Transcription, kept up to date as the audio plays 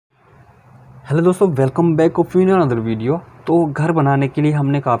Hello दोस्तों, welcome back of in another video. तो घर बनाने के लिए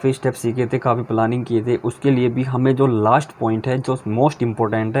हमने काफ़ी स्टेप सीखे थे, काफ़ी प्लानिंग किए थे। उसके लिए भी हमें जो लास्ट पॉइंट है, जो मोस्ट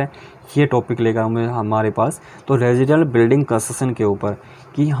इम्पोर्टेंट है, ये टॉपिक लेकर हमें हमारे पास तो रेजिडेंशियल बिल्डिंग कंस्ट्रक्शन के ऊपर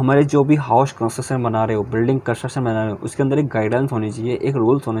कि हमारे जो भी हाउस कंस्ट्रक्शन बना रहे हो, बिल्डिंग कंस्ट्रक्शन बना रहे हो, उसके अंदर एक गाइडेंस होनी चाहिए, एक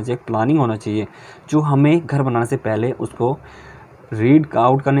रूल्स होना चाहिए, एक प्लानिंग होना चाहिए जो हमें घर बनाने से पहले उसको रीड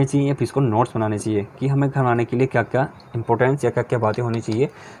आउट करनी चाहिए, फिर इसको नोट्स बनाने चाहिए कि हमें घर बनाने के लिए क्या क्या इंपॉर्टेंस या क्या क्या बातें होनी चाहिए,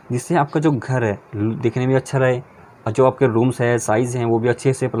 जिससे आपका जो घर है दिखने में अच्छा रहे और जो आपके रूम्स है, साइज़ हैं, वो भी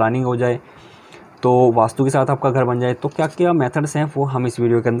अच्छे से प्लानिंग हो जाए, तो वास्तु के साथ आपका घर बन जाए। तो क्या क्या मेथड्स हैं वो हम इस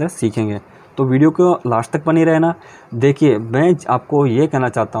वीडियो के अंदर सीखेंगे, तो वीडियो को लास्ट तक बनी रहना। देखिए, मैं आपको ये कहना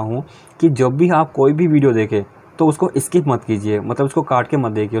चाहता हूँ कि जब भी आप कोई भी वीडियो देखें तो उसको स्किप मत कीजिए, मतलब उसको काट के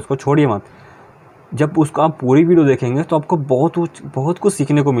मत देखिए, उसको छोड़िए मत। जब उसको आप पूरी वीडियो देखेंगे तो आपको बहुत कुछ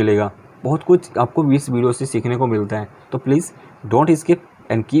सीखने को मिलेगा, बहुत कुछ आपको इस वीडियो से सीखने को मिलता है। तो please don't skip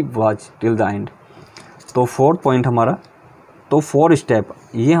and keep watch till the end. तो फोर्थ पॉइंट हमारा, तो 4 स्टेप,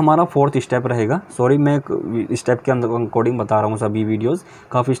 ये हमारा 4th स्टेप रहेगा। सॉरी, मैं स्टेप के अंदर अकॉर्डिंग बता रहा हूँ सभी वीडियोस,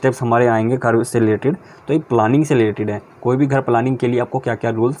 काफ़ी स्टेप्स हमारे आएंगे घर से रिलेटेड। तो ये प्लानिंग से रिलेटेड है। कोई भी घर प्लानिंग के लिए आपको क्या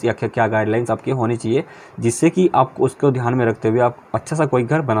क्या रूल्स या क्या क्या गाइडलाइंस आपके होनी चाहिए, जिससे कि आप उसको ध्यान में रखते हुए आप अच्छा सा कोई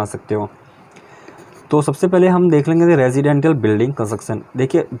घर बना सकते हो। तो सबसे पहले हम देख लेंगे रेजिडेंशियल बिल्डिंग कंस्ट्रक्शन।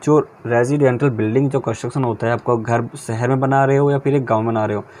 देखिए, जो रेजिडेंशियल बिल्डिंग जो कंस्ट्रक्शन होता है, आपका घर शहर में बना रहे हो या फिर एक गांव में बना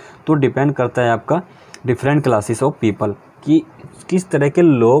रहे हो, तो डिपेंड करता है आपका डिफरेंट क्लासेस ऑफ पीपल कि किस तरह के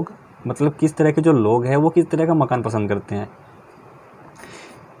लोग, मतलब किस तरह के जो लोग हैं वो किस तरह का मकान पसंद करते हैं।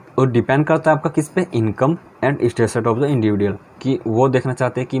 और डिपेंड करता है आपका किस पे, income and status of the individual, कि वो देखना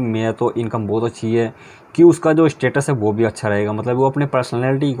चाहते हैं कि मैं तो इनकम बहुत अच्छी है, कि उसका जो स्टेटस है वो भी अच्छा रहेगा। मतलब वो अपने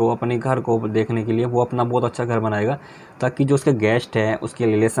पर्सनैलिटी को, अपने घर को देखने के लिए वो अपना बहुत अच्छा घर बनाएगा, ताकि जो उसके गेस्ट हैं, उसके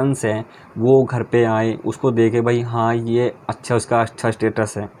रिलेशंस हैं, वो घर पे आए, उसको देखे भाई हाँ ये अच्छा, उसका अच्छा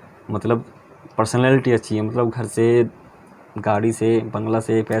स्टेटस है, मतलब पर्सनैलिटी अच्छी है, मतलब घर से, गाड़ी से, बंगला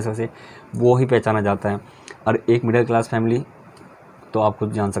से, पैसे से वो ही पहचाना जाता है। और एक मिडिल क्लास फैमिली तो आप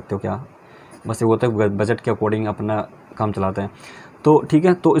खुद जान सकते हो क्या, बस वो तक बजट के अकॉर्डिंग अपना काम चलाते हैं। तो ठीक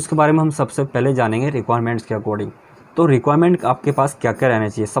है, तो इसके बारे में हम सबसे पहले जानेंगे रिक्वायरमेंट्स के अकॉर्डिंग। तो रिक्वायरमेंट आपके पास क्या क्या रहना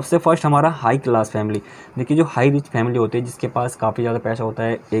चाहिए। सबसे फर्स्ट हमारा हाई क्लास फैमिली। देखिए, जो हाई रिच फैमिली होती है, जिसके पास काफ़ी ज़्यादा पैसा होता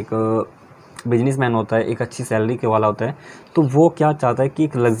है, एक बिजनेसमैन होता है, एक अच्छी सैलरी के वाला होता है, तो वो क्या चाहता है कि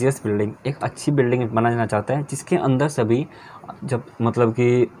एक लग्जरियस बिल्डिंग, एक अच्छी बिल्डिंग बनाना चाहता है, जिसके अंदर सभी, जब मतलब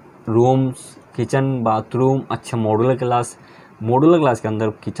कि रूम्स, किचन, बाथरूम, अच्छा मॉड्यूलर क्लास के अंदर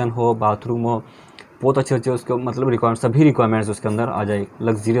किचन हो, बाथरूम हो, बहुत अच्छे अच्छे उसके मतलब रिक्वायरमेंट, सभी रिक्वायरमेंट्स उसके अंदर आ जाए।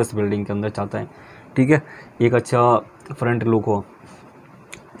 लग्जरियस बिल्डिंग के अंदर चाहता है, ठीक है, एक अच्छा फ्रंट लुक हो।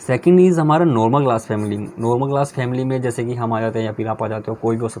 सेकंड इज़ हमारा normal class family. Normal class family में जैसे कि हम आ जाते हैं या फिर आप आ जाते हो,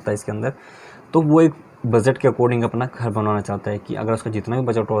 कोई भी हो सकता है इसके अंदर। तो वो एक बजट के अकॉर्डिंग अपना घर बनवाना चाहता है, कि अगर उसका जितना भी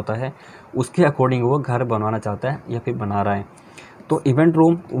बजट होता है उसके अकॉर्डिंग वो घर बनवाना चाहता है या फिर बना रहा है। तो इवेंट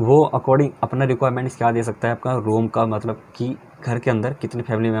रूम, वो अकॉर्डिंग अपना रिक्वायरमेंट्स क्या दे सकता है आपका रूम का, मतलब कि घर के अंदर कितने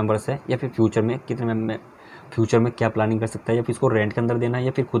फैमिली मेम्बर्स हैं, या फिर फ्यूचर में कितने फ्यूचर में क्या प्लानिंग कर सकता है, या फिर इसको रेंट के अंदर देना है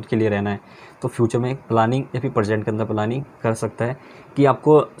या फिर खुद के लिए रहना है। तो फ्यूचर में प्लानिंग या फिर प्रेजेंट के अंदर प्लानिंग कर सकता है कि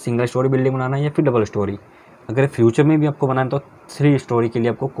आपको सिंगल स्टोरी बिल्डिंग बनाना है या फिर डबल स्टोरी। अगर फ्यूचर में भी आपको बनाना है तो 3 स्टोरी के लिए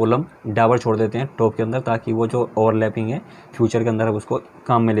आपको कॉलम डाबर छोड़ देते हैं टॉप के अंदर, ताकि वो जो ओवरलैपिंग है फ्यूचर के अंदर आप उसको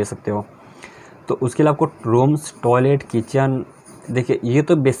काम में ले सकते हो। तो उसके लिए आपको रूम्स, टॉयलेट, किचन, देखिए ये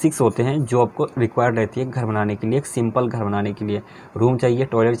तो बेसिक्स होते हैं जो आपको रिक्वायर्ड रहती है घर बनाने के लिए। एक सिंपल घर बनाने के लिए रूम चाहिए,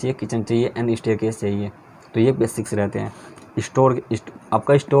 टॉयलेट चाहिए, किचन चाहिए एंड स्टेयरकेस चाहिए, तो ये बेसिक्स रहते हैं।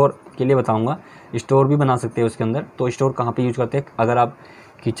 आपका स्टोर के लिए बताऊंगा, स्टोर भी बना सकते हैं उसके अंदर। तो स्टोर कहाँ पे यूज करते हैं, अगर आप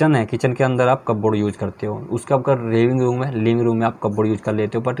किचन है, किचन के अंदर आप कपबोर्ड यूज करते हो, उसका आपका लिविंग रूम है, लिविंग रूम में आप कपबोर्ड यूज कर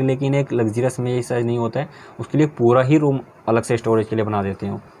लेते हो, बट लेकिन एक लग्जरियस में ऐसा नहीं होता है, उसके लिए पूरा ही रूम अलग से स्टोरेज के लिए बना देते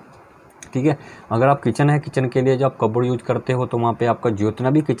हो, ठीक है। अगर आप किचन है, किचन के लिए जो आप कपबोर्ड यूज करते हो, तो वहाँ पे आपका जितना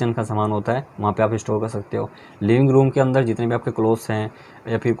भी किचन का सामान होता है वहाँ पे आप स्टोर कर सकते हो। लिविंग रूम के अंदर जितने भी आपके क्लोथ्स हैं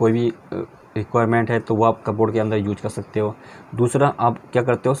या फिर कोई भी रिक्वायरमेंट है, तो वो आप कपबोर्ड के अंदर यूज कर सकते हो। दूसरा, आप क्या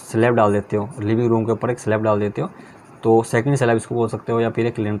करते हो, स्लैब डाल देते हो, लिविंग रूम के ऊपर एक स्लैब डाल देते हो, तो सेकंड स्लैब इसको बोल सकते हो, या फिर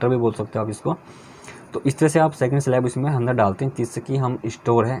एक लिंटर भी बोल सकते हो आप इसको। तो इस तरह से आप सेकंड स्लैब इसमें अंदर डालते हैं, जिससे कि हम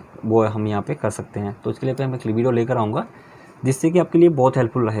स्टोर है वो हम यहाँ पे कर सकते हैं। तो इसके लिए मैं एक वीडियो लेकर आऊँगा, जिससे कि आपके लिए बहुत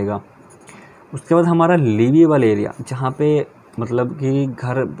हेल्पफुल रहेगा। उसके बाद हमारा लिविएबल एरिया, जहाँ पे मतलब कि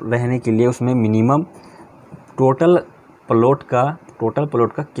घर रहने के लिए उसमें मिनिमम टोटल प्लॉट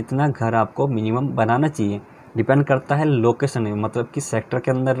का कितना घर आपको मिनिमम बनाना चाहिए, डिपेंड करता है लोकेशन में, मतलब कि सेक्टर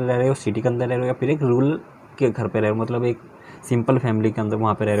के अंदर रह रहे हो, सिटी के अंदर रह रहे हो, या फिर एक रूरल के घर पे रह रहे हो, मतलब एक सिंपल फैमिली के अंदर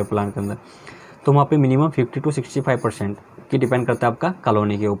वहाँ पे रह रहे हो, प्लान के अंदर। तो वहाँ पे मिनिमम 50 to 65% की डिपेंड करता है आपका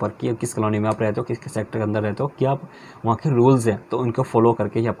कॉलोनी के ऊपर, कि किस कॉलोनी में आप रहते हो, किस सेक्टर के अंदर रहते हो, कि आप वहाँ के रूल्स हैं तो उनको फॉलो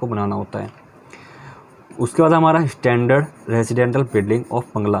करके ही आपको बनाना होता है। उसके बाद हमारा स्टैंडर्ड रेजिडेंटल बिल्डिंग ऑफ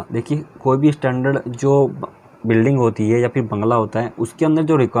बंगला। देखिए कोई भी स्टैंडर्ड जो बिल्डिंग होती है या फिर बंगला होता है, उसके अंदर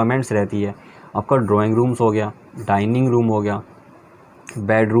जो रिक्वायरमेंट्स रहती है, आपका ड्राइंग रूम्स हो गया, डाइनिंग रूम हो गया,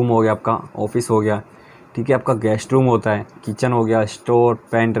 बेडरूम हो गया, आपका ऑफिस हो गया, ठीक है, आपका गेस्ट रूम होता है, किचन हो गया, स्टोर,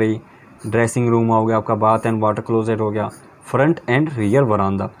 पेंट्री, ड्रेसिंग रूम हो गया, आपका बाथ एंड वाटर क्लोजेट हो गया, फ्रंट एंड रियर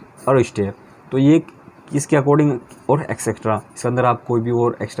वरांदा और स्टेयर। तो ये इसके अकॉर्डिंग और एक्सेट्रा, इसके अंदर आप कोई भी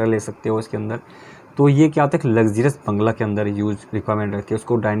और एक्स्ट्रा ले सकते हो इसके अंदर। तो ये क्या होता है, लग्जरियस बंगला के अंदर यूज रिक्वायरमेंट रहती है।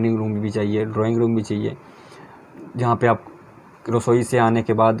 उसको डाइनिंग रूम भी चाहिए, ड्राइंग रूम भी चाहिए, जहाँ पे आप रसोई से आने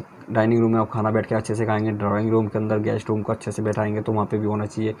के बाद डाइनिंग रूम में आप खाना बैठ के अच्छे से खाएंगे, ड्राइंग रूम के अंदर गेस्ट रूम को अच्छे से बैठाएंगे तो वहाँ पे भी होना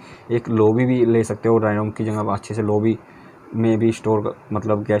चाहिए। एक लॉबी भी ले सकते हो, ड्राइंग रूम की जगह आप अच्छे से लॉबी में भी स्टोर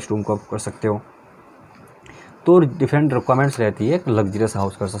मतलब गेस्ट रूम को आप कर सकते हो। तो डिफरेंट रिक्वायरमेंट्स रहती है एक लग्जरियस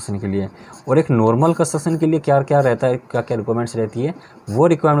हाउस कंस्ट्रक्शन के लिए। और एक नॉर्मल कंस्ट्रक्शन के लिए क्या क्या रहता है, क्या क्या रिक्वायरमेंट्स रहती है, वो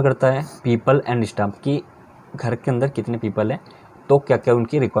रिक्वायरमेंट करता है पीपल एंड स्टाफ की घर के अंदर कितने पीपल हैं, तो क्या क्या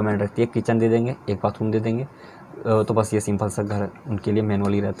उनकी रिक्वायरमेंट रहती है। किचन दे देंगे, एक बाथरूम दे देंगे, तो बस ये सिंपल सा घर उनके लिए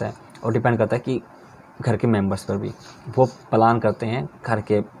मैनुअली रहता है। और डिपेंड करता है कि घर के मेंबर्स पर भी, वो प्लान करते हैं घर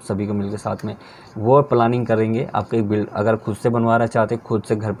के सभी को मिलकर साथ में वो प्लानिंग करेंगे। आपके बिल्ड अगर खुद से बनवाना चाहते हैं, खुद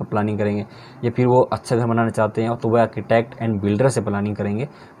से घर पर प्लानिंग करेंगे, या फिर वो अच्छा घर बनाना चाहते हैं तो वो आर्किटेक्ट एंड बिल्डर से प्लानिंग करेंगे,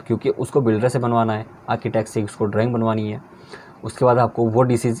 क्योंकि उसको बिल्डर से बनवाना है, आर्किटेक्ट से उसको ड्राइंग बनवानी है। उसके बाद आपको वो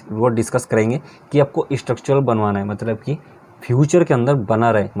डिस्कस करेंगे कि आपको स्ट्रक्चरल बनवाना है, मतलब कि फ्यूचर के अंदर बना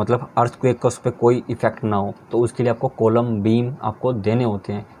रहे, मतलब अर्थक्वेक का उस पर कोई इफेक्ट ना हो, तो उसके लिए आपको कॉलम बीम आपको देने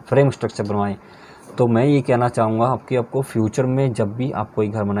होते हैं, फ्रेम स्ट्रक्चर बनवाएं। तो मैं ये कहना चाहूँगा आपको फ्यूचर में जब भी आप कोई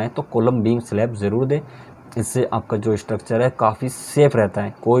घर बनाएं तो कॉलम बीम स्लैब ज़रूर दें। इससे आपका जो स्ट्रक्चर है काफ़ी सेफ़ रहता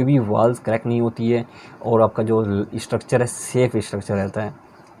है, कोई भी वॉल्स क्रैक नहीं होती है और आपका जो स्ट्रक्चर है सेफ़ स्ट्रक्चर रहता है।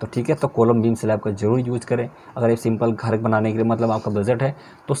 तो ठीक है, तो कॉलम बीम स्लैब का ज़रूर यूज़ करें। अगर एक सिंपल घर बनाने के लिए मतलब आपका बजट है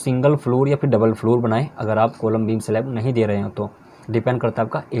तो सिंगल फ्लोर या फिर डबल फ्लोर बनाएं, अगर आप कॉलम बीम स्लैब नहीं दे रहे हैं तो। डिपेंड करता है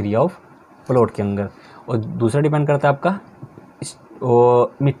आपका एरिया ऑफ प्लॉट के अंदर। और दूसरा डिपेंड करता है आपका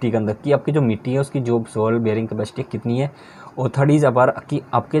मिट्टी के अंदर कि आपकी जो मिट्टी है उसकी जो सोइल बेयरिंग कैपेसिटी कितनी है। और थर्ड इज अबार कि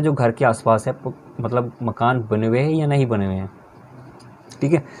आपके जो घर के आसपास है मतलब मकान बने हुए हैं या नहीं बने हुए हैं,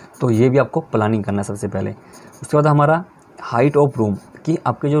 ठीक है। तो ये भी आपको प्लानिंग करना है सबसे पहले। उसके बाद हमारा हाइट ऑफ रूम कि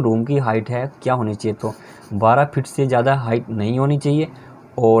आपके जो रूम की हाइट है क्या होनी चाहिए, तो 12 फीट से ज़्यादा हाइट नहीं होनी चाहिए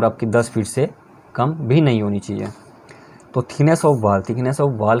और आपकी 10 फीट से कम भी नहीं होनी चाहिए। तो थिकनेस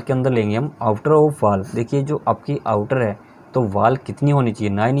ऑफ वाल के अंदर लेंगे हम आउटर ऑफ वाल। देखिए जो आपकी आउटर है तो वाल कितनी होनी चाहिए,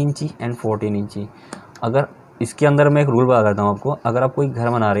 9 इंची एंड 14 इंची। अगर इसके अंदर मैं एक रूल बता देता हूँ आपको, अगर आप कोई घर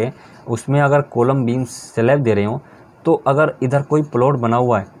बना रहे हैं उसमें अगर कॉलम बीम स्लैब दे रहे हो तो अगर इधर कोई प्लॉट बना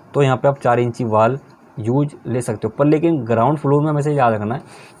हुआ है तो यहाँ पे आप 4 इंची वाल यूज ले सकते हो। पर लेकिन ग्राउंड फ्लोर में हमें से याद रखना है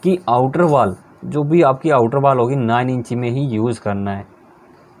कि आउटर वाल जो भी आपकी आउटर वाल होगी 9 इंची में ही यूज़ करना है।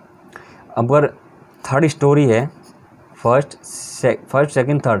 अगर थर्ड स्टोरी है, first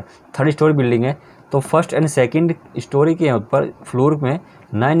second third story building है तो फर्स्ट एंड सेकंड स्टोरी के ऊपर फ्लोर में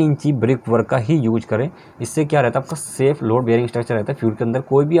 9 इंची ब्रिक वर्क का ही यूज करें। इससे क्या रहता है आपका सेफ लोड बेयरिंग स्ट्रक्चर रहता है। फ्यूचर के अंदर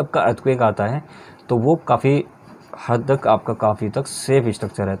कोई भी आपका अर्थक्वेक आता है तो वो काफ़ी हद तक आपका काफ़ी तक सेफ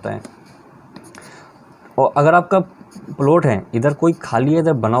स्ट्रक्चर रहता है। और अगर आपका प्लॉट है इधर कोई खाली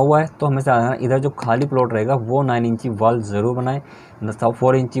इधर बना हुआ है तो हमेशा इधर जो खाली प्लॉट रहेगा वो 9 इंची वाल ज़रूर बनाएं,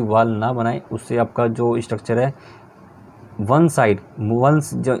 4 इंची वाल ना बनाएं। उससे आपका जो स्ट्रक्चर है वन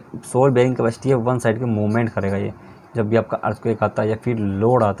जो सोल बेयरिंग कैपेसिटी है वन साइड के मूवमेंट करेगा। ये जब भी आपका अर्थक्वेक आता है या फिर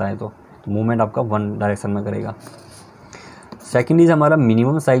लोड आता है तो मूवमेंट आपका वन डायरेक्शन में करेगा। सेकंड इज हमारा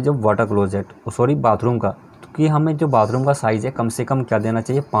minimum size of water closet, bathroom का। कि हमें जो बाथरूम का साइज़ है कम से कम क्या देना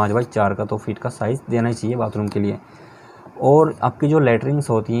चाहिए, 5 बाई 4 का तो फीट का साइज़ देना ही चाहिए बाथरूम के लिए। और आपकी जो लेटरिंग्स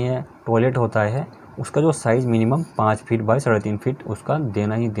होती हैं, टॉयलेट होता है, उसका जो size minimum 5 feet by 3.5 feet उसका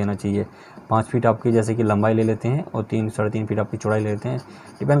देना ही देना चाहिए। 5 फीट आपकी जैसे कि लंबाई ले लेते हैं और 3-3.5 फीट आपकी चौड़ाई ले लेते हैं,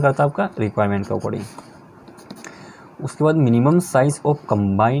 डिपेंड करता है आपका रिक्वायरमेंट के अकॉर्डिंग। उसके बाद minimum size of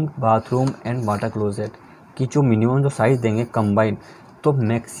combined bathroom and water closet की जो मिनिमम जो साइज़ देंगे कंबाइंड, तो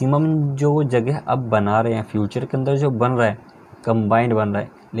मैक्सिमम जो जगह अब बना रहे हैं फ्यूचर के अंदर जो बन रहा है कंबाइंड बन रहा है,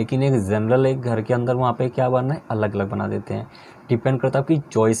 लेकिन एक जनरल एक घर के अंदर वहाँ पे क्या बन रहा है अलग अलग बना देते हैं। डिपेंड करता है आपकी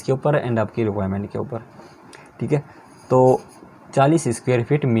चॉइस के ऊपर एंड आपकी रिक्वायरमेंट के ऊपर, ठीक है। तो 40 स्क्वायर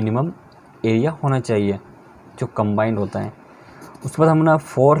फीट मिनिमम एरिया होना चाहिए जो कंबाइंड होता है। उसके बाद हमारा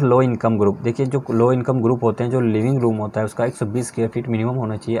फॉर लो इनकम ग्रुप, देखिए जो लो इनकम ग्रुप होते हैं जो लिविंग रूम होता है उसका 120 स्क्वायर फीट मिनिमम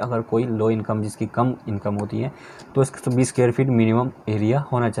होना चाहिए। अगर कोई लो इनकम जिसकी कम इनकम होती है तो 120 स्क्वायर फीट मिनिमम एरिया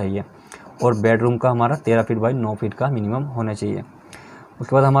होना चाहिए। और बेडरूम का हमारा 13 फीट बाई 9 फीट का मिनिमम होना चाहिए।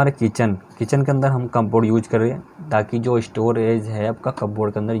 उसके बाद हमारे किचन के अंदर हम कपबोर्ड यूज करें ताकि जो स्टोरेज है आपका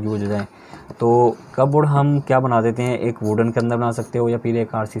कपबोर्ड के अंदर यूज हो जाए। तो कपबोर्ड हम क्या बना देते हैं, एक वुडन के अंदर बना सकते हो या फिर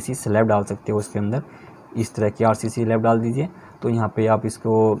एक RCC स्लैब डाल सकते हो उसके अंदर, इस तरह की RCC स्लैब डाल दीजिए। तो यहाँ पे आप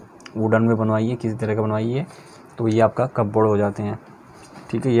इसको वुडन में बनवाइए, किसी तरह का बनवाइए, तो ये आपका कपबोर्ड हो जाते हैं।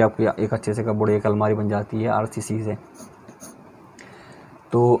 ठीक है, ये आपकी एक अच्छे से कपबोर्ड, एक अलमारी बन जाती है RCC से।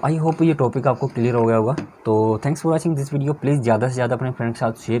 तो आई होप ये टॉपिक आपको क्लियर हो गया होगा। तो thanks for watching this video. Please ज़्यादा से ज़्यादा अपने फ्रेंड के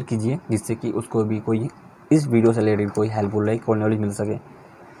साथ शेयर कीजिए, जिससे कि उसको भी कोई इस वीडियो से रिलेटेड कोई हेल्पफुल रहे, कोई नॉलेज मिल सके।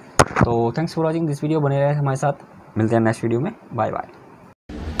 तो thanks for watching this video, बने रहे हमारे साथ, मिलते हैं नेक्स्ट वीडियो में। Bye bye.